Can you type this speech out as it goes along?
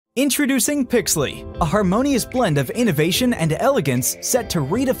Introducing Pixly, a harmonious blend of innovation and elegance set to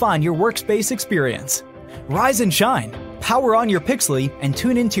redefine your workspace experience. Rise and shine, power on your Pixly, and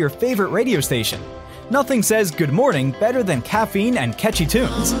tune into your favorite radio station. Nothing says good morning better than caffeine and catchy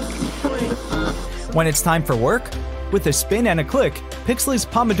tunes. When it's time for work, with a spin and a click, Pixly's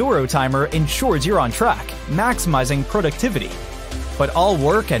Pomodoro timer ensures you're on track, maximizing productivity. But all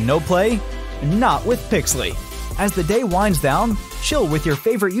work and no play? Not with Pixly. As the day winds down, chill with your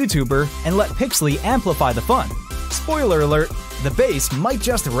favorite YouTuber and let Pixly amplify the fun. Spoiler alert, the bass might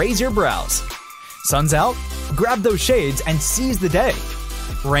just raise your brows. Sun's out? Grab those shades and seize the day.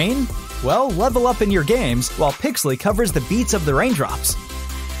 Rain? Well, level up in your games while Pixly covers the beats of the raindrops.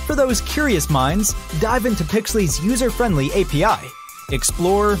 For those curious minds, dive into Pixly's user-friendly API.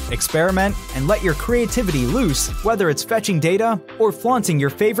 Explore, experiment, and let your creativity loose, whether it's fetching data or flaunting your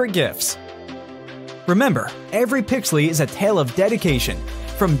favorite GIFs. Remember, every Pixly is a tale of dedication.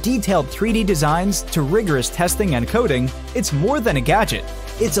 From detailed 3D designs to rigorous testing and coding, it's more than a gadget.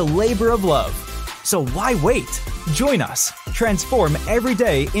 It's a labor of love. So why wait? Join us. Transform every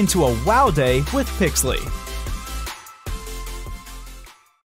day into a wow day with Pixly.